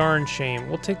just a darn shame.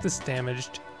 We'll take this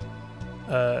damaged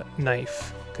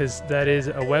knife, because that is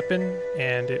a weapon,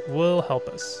 and it will help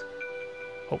us.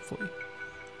 Hopefully.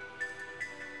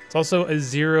 It's also a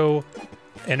 0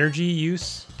 energy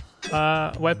use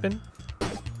weapon. So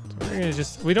we're gonna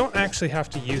we don't actually have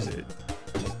to use it.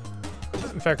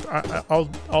 In fact,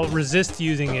 I'll resist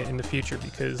using it in the future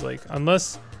because like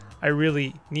unless I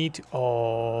really need to.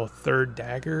 Oh, third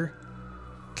dagger,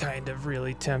 kind of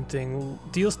really tempting.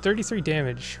 Deals 33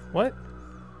 damage. What?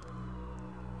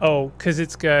 Oh, because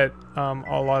it's got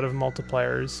a lot of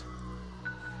multipliers.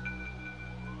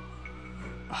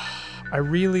 I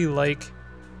really like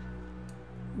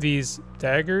these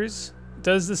daggers.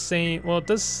 Does the same, well, it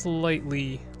does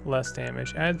slightly less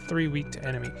damage. Add 3 weak to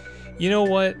enemy. You know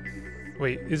what?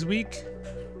 Wait, is weak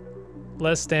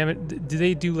less damage? Do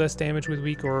they do less damage with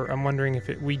weak, or I'm wondering if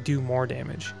we do more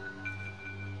damage?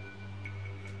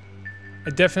 I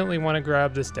definitely want to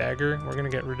grab this dagger. We're gonna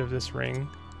get rid of this ring.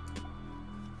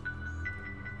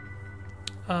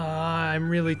 I'm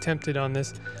really tempted on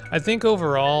this. I think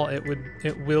overall it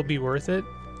will be worth it.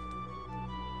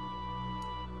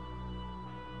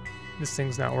 This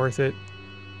thing's not worth it.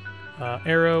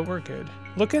 Arrow, we're good.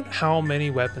 Look at how many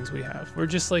weapons we have. We're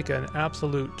just like an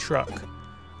absolute truck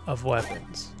of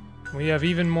weapons. We have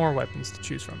even more weapons to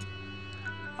choose from.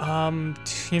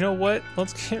 You know what?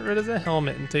 Let's get rid of the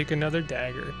helmet and take another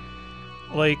dagger.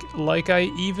 Like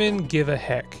I even give a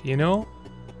heck, you know?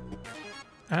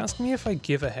 Ask me if I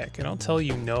give a heck, and I'll tell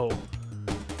you no.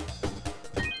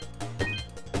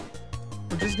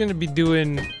 We're just gonna be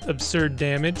doing absurd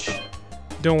damage.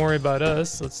 Don't worry about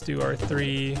us. Let's do our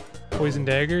 3 poison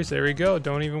daggers. There we go.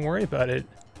 Don't even worry about it.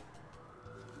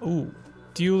 Ooh,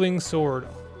 dueling sword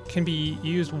can be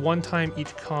used 1 time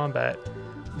each combat.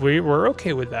 We're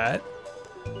okay with that.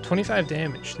 25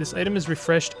 damage. This item is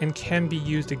refreshed and can be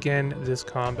used again this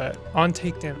combat. On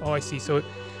takedown. Oh, I see. So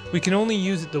we can only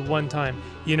use it the 1 time.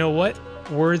 You know what?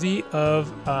 Worthy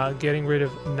of getting rid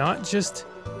of not just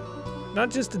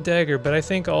the dagger, but I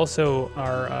think also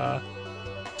our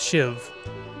shiv.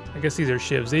 I guess these are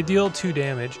shivs. They deal 2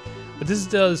 damage, but this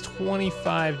does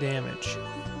 25 damage.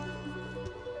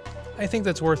 I think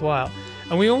that's worthwhile.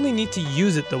 And we only need to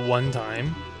use it the 1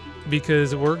 time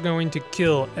because we're going to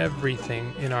kill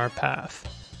everything in our path.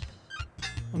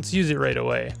 Let's use it right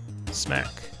away.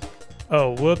 Smack.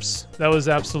 Oh, whoops. That was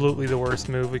absolutely the worst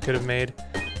move we could have made.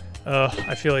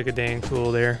 I feel like a dang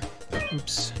fool there.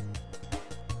 Oops.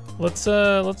 Let's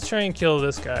try and kill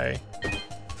this guy.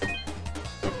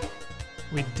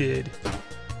 We did.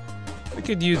 We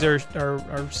could use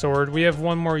our sword. We have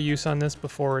 1 more use on this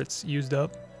before it's used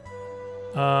up.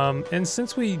 And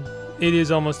since it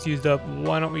is almost used up,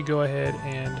 why don't we go ahead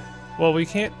and... Well, we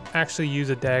can't actually use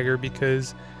a dagger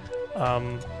because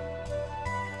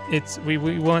we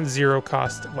want 0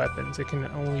 cost weapons. It can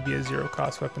only be a 0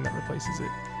 cost weapon that replaces it.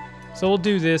 So we'll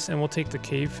do this, and we'll take the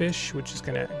cave fish, which is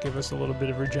gonna give us a little bit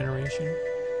of regeneration.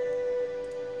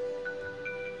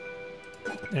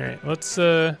 Alright, let's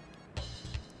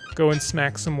go and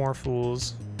smack some more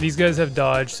fools. These guys have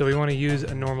dodge, so we want to use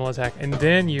a normal attack and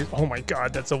then use... Oh my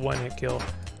god, that's a 1-hit kill.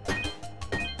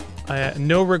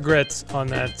 No regrets on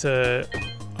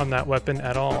that weapon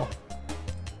at all.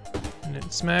 And then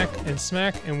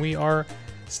smack, and we are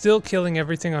still killing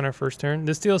everything on our first turn.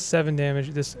 This deals 7 damage.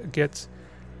 This gets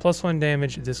 +1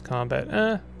 damage this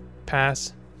combat.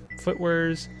 Pass.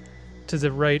 Footwears to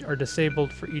the right are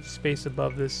disabled for each space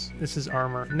above this. This is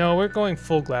armor. No, we're going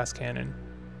full glass cannon.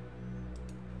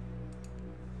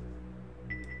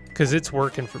 Because it's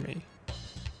working for me.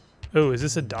 Oh, is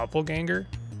this a doppelganger?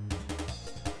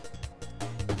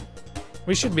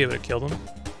 We should be able to kill them.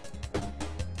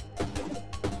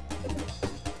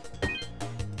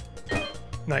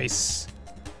 Nice.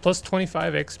 Plus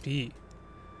 25 XP.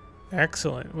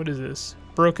 Excellent. What is this?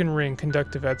 Broken ring.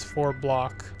 Conductive adds 4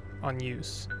 block on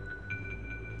use.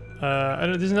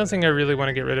 There's nothing I really want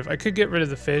to get rid of. I could get rid of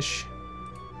the fish,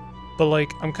 but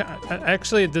like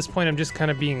actually at this point I'm just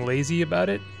kind of being lazy about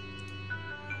it.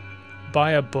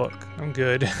 Buy a book. I'm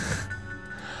good.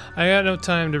 I got no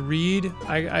time to read.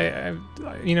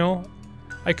 You know,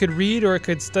 I could read or I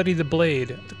could study the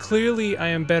blade. Clearly, I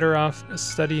am better off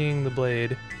studying the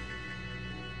blade.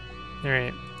 All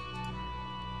right.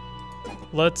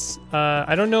 Let's.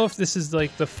 I don't know if this is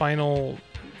like the final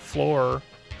floor.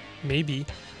 Maybe.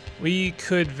 We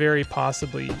could very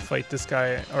possibly fight this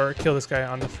guy or kill this guy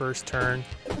on the first turn,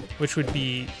 which would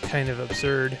be kind of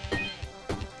absurd.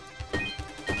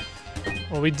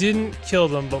 Well, we didn't kill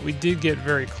them, but we did get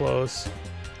very close.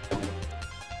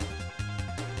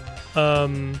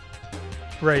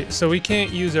 Right, so we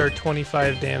can't use our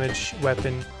 25 damage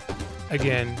weapon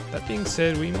again. That being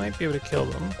said, we might be able to kill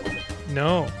them.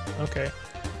 No, okay.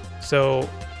 So,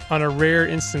 on a rare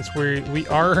instance where we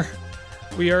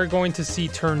are going to see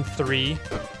turn 3.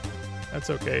 That's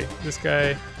okay. This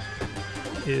guy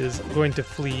is going to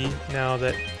flee now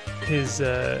that his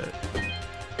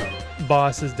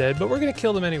boss is dead, but we're gonna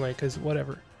kill them anyway, because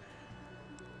whatever.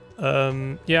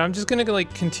 Yeah, I'm just gonna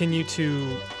like continue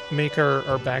to make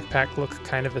our backpack look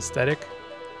kind of aesthetic.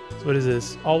 So what is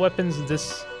this? All weapons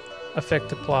this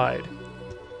effect applied.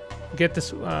 Get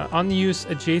this on the use,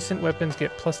 adjacent weapons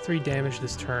get +3 damage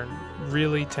this turn.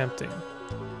 Really tempting.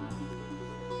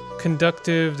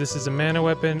 Conductive, this is a mana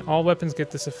weapon. All weapons get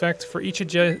this effect. For each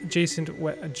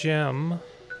adjacent gem,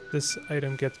 this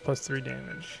item gets +3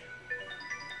 damage.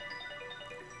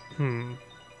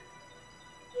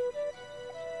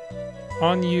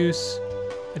 On use,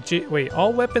 wait,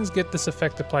 all weapons get this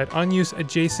effect applied. On use,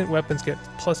 adjacent weapons get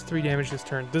 +3 damage this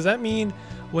turn. Does that mean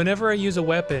whenever I use a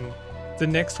weapon, the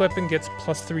next weapon gets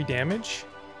 +3 damage?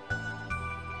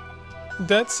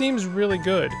 That seems really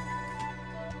good.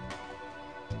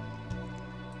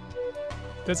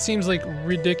 That seems like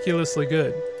ridiculously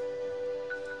good.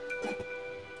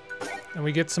 And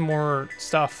we get some more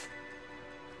stuff.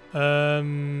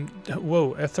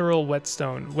 Whoa, ethereal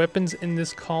whetstone. Weapons in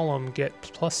this column get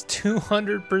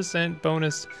 +200%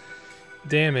 bonus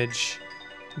damage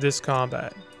this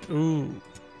combat. Ooh,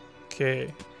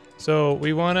 okay. So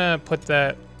we want to put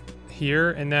that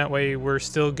here, and that way we're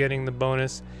still getting the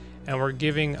bonus, and we're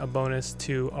giving a bonus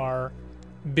to our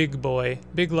big boy,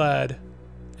 big lad.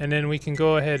 And then we can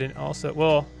go ahead and also,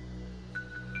 well,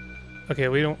 okay,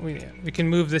 we can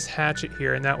move this hatchet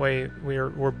here, and that way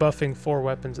we're buffing 4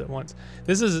 weapons at once.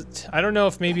 This is, I don't know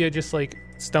if maybe I just like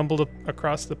stumbled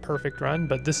across the perfect run,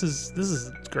 but this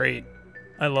is great.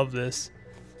 I love this.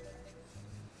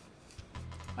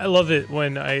 I love it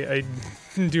when I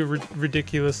do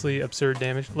ridiculously absurd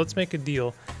damage. Let's make a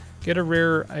deal. Get a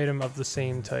rare item of the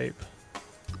same type.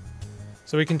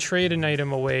 So we can trade an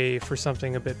item away for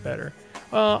something a bit better.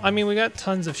 Well, I mean, we got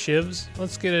tons of shivs.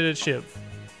 Let's get it a shiv.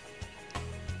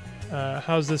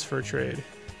 How's this for a trade?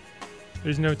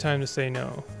 There's no time to say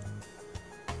no.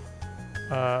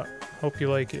 Hope you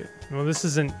like it. Well, this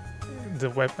isn't the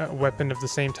weapon of the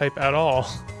same type at all.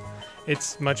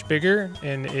 It's much bigger,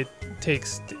 and it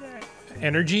takes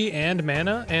energy and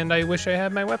mana, and I wish I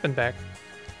had my weapon back.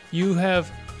 You have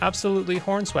absolutely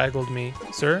hornswaggled me,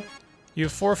 sir. You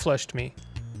have four-fleshed me.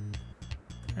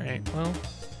 Alright, well,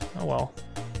 oh well.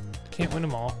 Can't win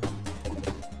them all.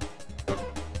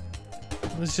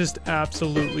 Let's just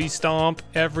absolutely stomp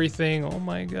everything. Oh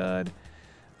my god.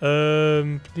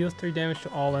 Deals 3 damage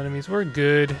to all enemies. We're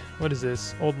good. What is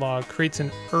this? Old log. Creates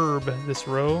an herb this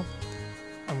row.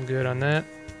 I'm good on that.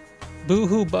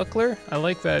 Boohoo Buckler. I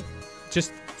like that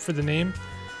just for the name.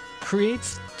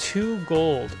 Creates 2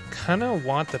 gold. Kinda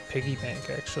want the piggy bank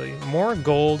actually. More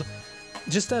gold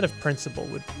just out of principle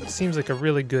seems like a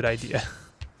really good idea.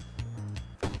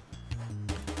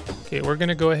 Okay, we're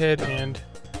gonna go ahead and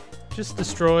just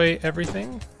destroy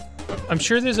everything. I'm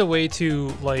sure there's a way to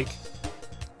like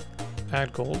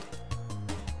add gold.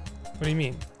 What do you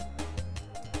mean?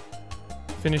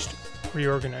 Finished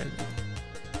reorganizing.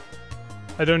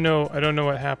 I don't know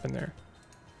what happened there.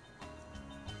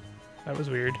 That was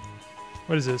weird.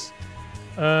 What is this?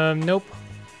 Nope.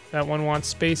 That one wants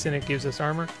space and it gives us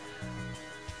armor.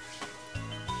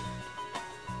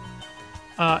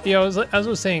 Yeah, as I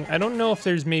was saying, I don't know if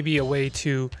there's maybe a way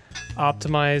to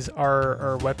optimize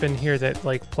our weapon here that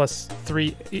like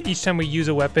 +3 each time we use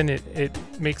a weapon it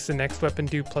makes the next weapon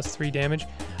do +3 damage.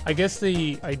 I guess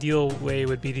the ideal way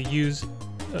would be to use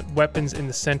weapons in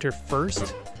the center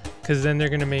first, because then they're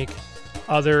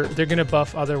gonna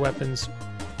buff other weapons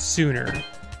sooner.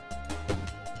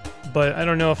 But I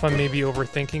don't know if I'm maybe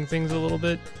overthinking things a little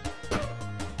bit.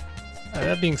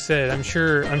 That being said, I'm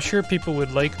sure people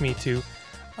would like me to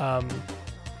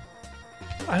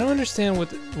I don't understand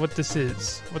what this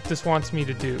is. What this wants me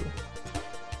to do.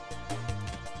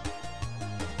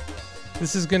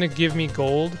 This is gonna give me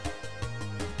gold.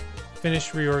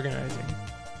 Finish reorganizing.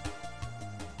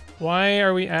 Why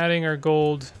are we adding our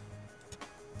gold?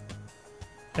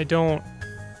 I don't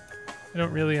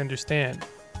really understand.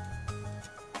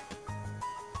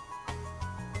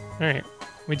 Alright,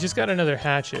 we just got another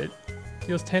hatchet.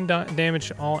 Deals 10 damage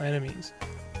to all enemies.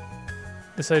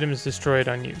 This item is destroyed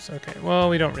on use. Okay, well,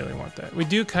 we don't really want that. We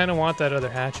do kind of want that other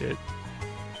hatchet.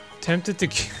 Tempted to...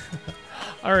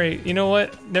 Alright, you know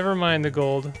what? Never mind the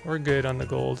gold. We're good on the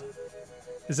gold.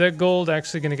 Is that gold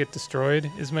actually going to get destroyed,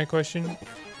 is my question?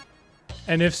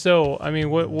 And if so, I mean,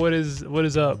 what is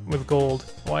up with gold?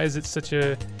 Why is it such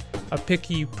a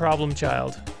picky problem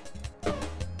child?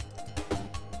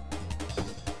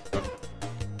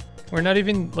 We're not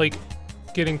even, like,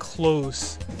 getting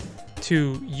close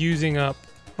to using up.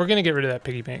 We're gonna get rid of that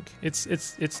piggy bank.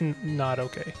 It's not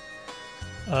okay.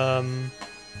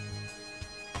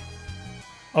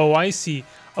 Oh, I see.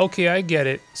 Okay, I get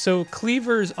it. So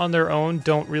cleavers on their own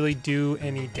don't really do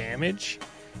any damage.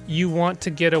 You want to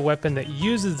get a weapon that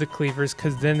uses the cleavers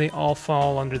because then they all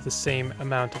fall under the same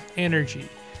amount of energy.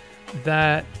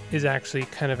 That is actually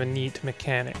kind of a neat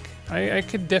mechanic. I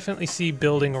could definitely see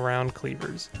building around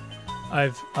cleavers.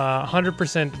 I've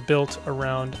 100% built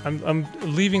around. I'm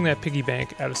leaving that piggy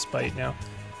bank out of spite now.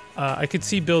 I could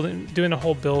see doing a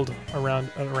whole build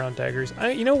around daggers.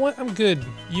 You know what? I'm good.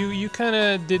 You kind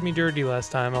of did me dirty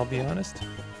last time. I'll be honest.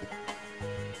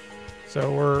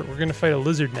 So we're gonna fight a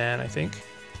lizard man, I think.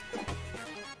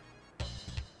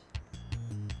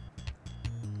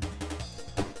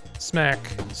 Smack,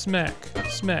 smack,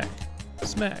 smack,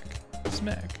 smack,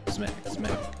 smack, smack,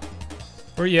 smack.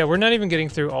 We're not even getting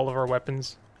through all of our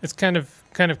weapons. It's kind of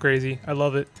crazy. I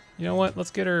love it. You know what? Let's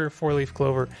get her 4-leaf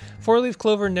clover. 4-leaf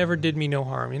clover never did me no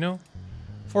harm, you know?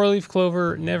 4-leaf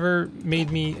clover never made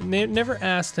me, never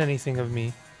asked anything of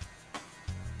me.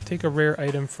 Take a rare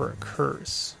item for a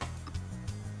curse.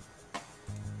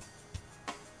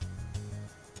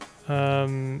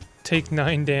 Take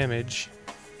 9 damage.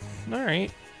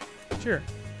 Alright, sure.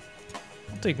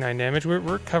 I'll take 9 damage.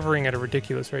 We're covering at a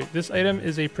ridiculous rate. This item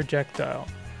is a projectile.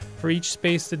 For each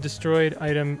space the destroyed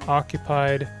item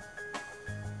occupied,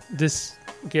 this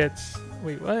gets...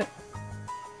 Wait, what?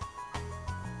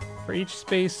 For each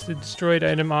space the destroyed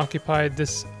item occupied,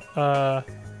 this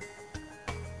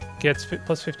gets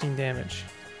plus 15 damage.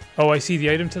 Oh, I see.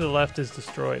 The item to the left is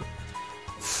destroyed.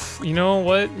 You know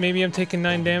what? Maybe I'm taking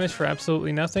 9 damage for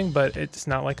absolutely nothing, but it's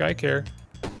not like I care.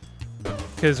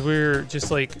 Because we're just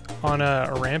like on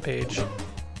a rampage.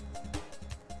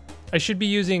 I should be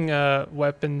using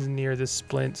weapons near this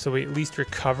splint so we at least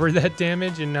recover that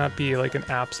damage and not be like an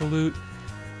absolute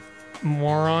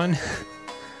moron.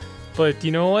 But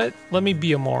you know what? Let me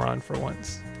be a moron for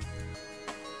once.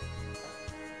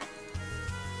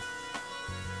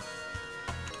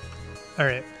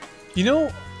 Alright. You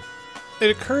know,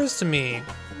 it occurs to me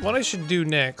what I should do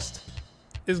next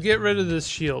is get rid of this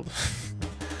shield.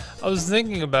 I was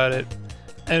thinking about it,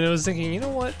 and I was thinking, you know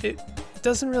what? It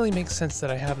doesn't really make sense that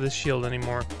I have this shield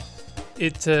anymore.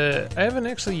 I haven't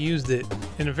actually used it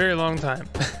in a very long time.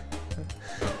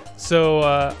 So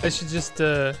I should just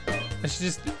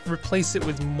replace it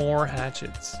with more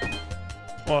hatchets.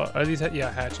 Well, are these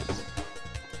yeah, hatchets.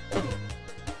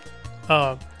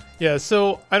 Yeah,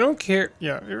 so I don't care.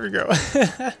 Yeah, here we go.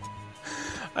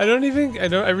 I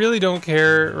really don't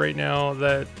care right now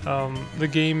that the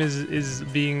game is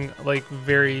being like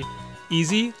very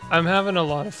easy. I'm having a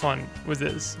lot of fun with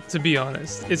this, to be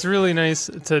honest. It's really nice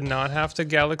to not have to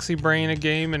galaxy brain a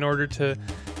game in order to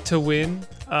win.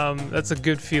 That's a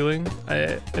good feeling.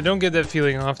 I don't get that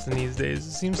feeling often these days.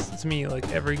 It seems to me like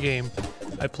every game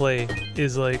I play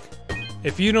is like,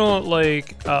 if you don't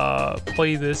like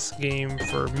play this game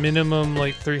for minimum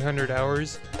like 300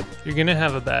 hours, you're gonna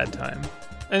have a bad time.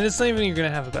 And it's not even you're gonna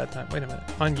have a bad time. Wait a minute.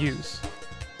 On use.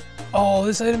 Oh,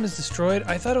 this item is destroyed?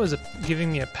 I thought it was giving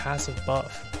me a passive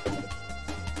buff.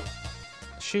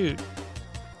 Shoot.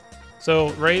 So,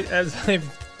 right as I've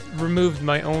removed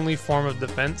my only form of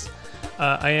defense,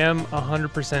 I am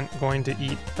 100% going to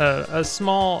eat a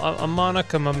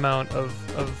monicum amount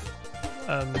of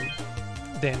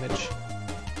damage.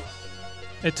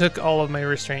 It took all of my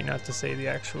restraint not to say the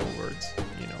actual words.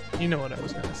 You know what I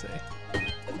was gonna say.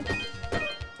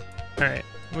 All right,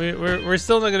 we're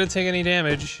still not gonna take any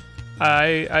damage.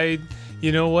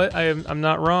 You know what? I'm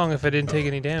not wrong if I didn't take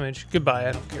any damage. Goodbye.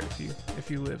 I don't care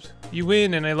if you lived. You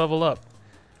win and I level up.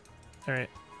 All right,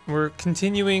 we're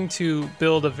continuing to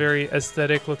build a very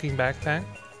aesthetic looking backpack.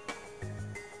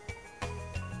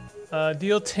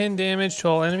 Deal 10 damage to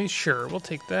all enemies. Sure, we'll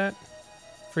take that.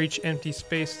 For each empty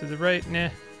space to the right, nah.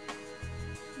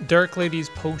 Dark Lady's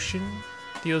Potion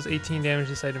deals 18 damage.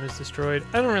 This item is destroyed.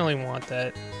 I don't really want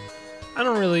that. I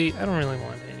don't really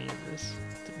want any of this,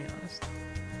 to be honest.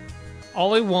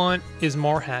 All I want is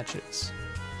more hatchets.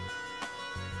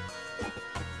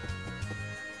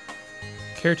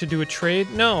 Care to do a trade?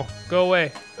 No, go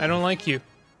away. I don't like you.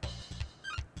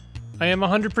 I am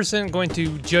 100% going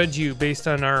to judge you based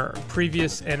on our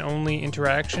previous and only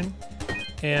interaction.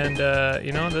 And,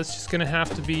 you know, that's just gonna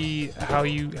have to be how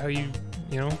you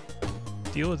know,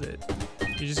 deal with it.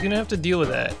 You're just gonna have to deal with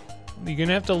that. You're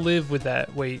gonna have to live with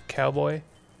that. Wait, cowboy?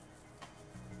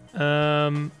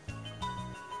 Yeah,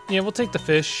 we'll take the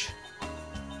fish.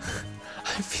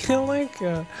 I feel like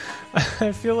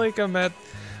I'm at,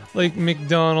 like,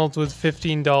 McDonald's with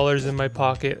 $15 in my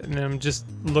pocket, and I'm just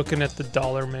looking at the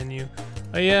dollar menu.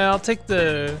 Yeah, I'll take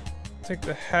the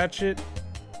hatchet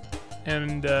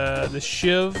and the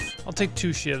shiv. I'll take 2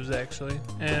 shivs actually,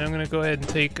 and I'm gonna go ahead and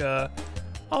take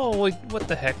oh wait, what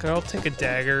the heck? I'll take a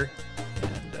dagger.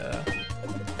 And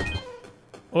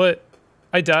what?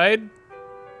 I died?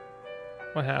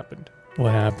 What happened?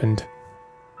 What happened?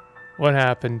 What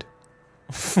happened?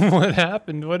 What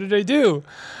happened? What did I do?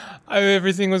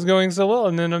 Everything was going so well,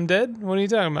 and then I'm dead? What are you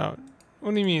talking about?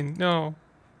 What do you mean? No.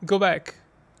 Go back.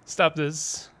 Stop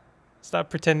this. Stop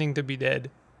pretending to be dead.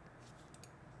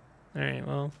 Alright,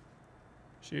 well.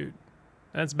 Shoot.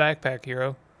 That's Backpack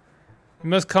Hero. You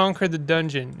must conquer the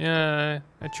dungeon. Yeah,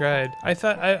 I tried. I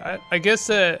thought, I guess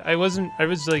I was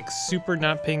like super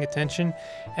not paying attention,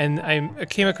 and I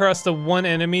came across the one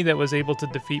enemy that was able to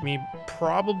defeat me.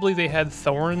 Probably they had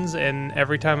thorns, and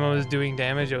every time I was doing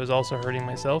damage, I was also hurting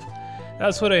myself.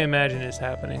 That's what I imagine is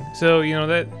happening. So, you know,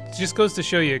 that just goes to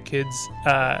show you, kids,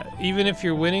 even if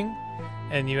you're winning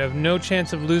and you have no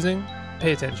chance of losing,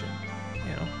 pay attention.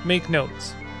 You know, make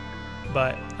notes.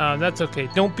 But that's okay.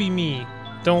 Don't be me.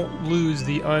 Don't lose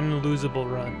the unlosable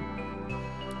run.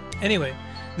 Anyway,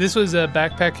 this was a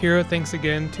Backpack Hero. Thanks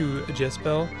again to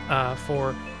Jespel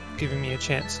for giving me a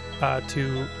chance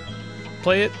to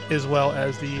play it, as well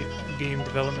as the Game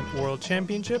Development World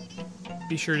Championship.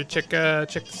 Be sure to check the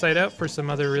site out for some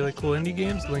other really cool indie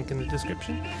games. Link in the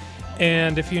description.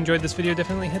 And if you enjoyed this video,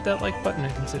 definitely hit that like button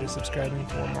and consider subscribing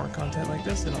for more content like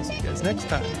this. And I'll see you guys next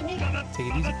time. Take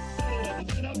it easy.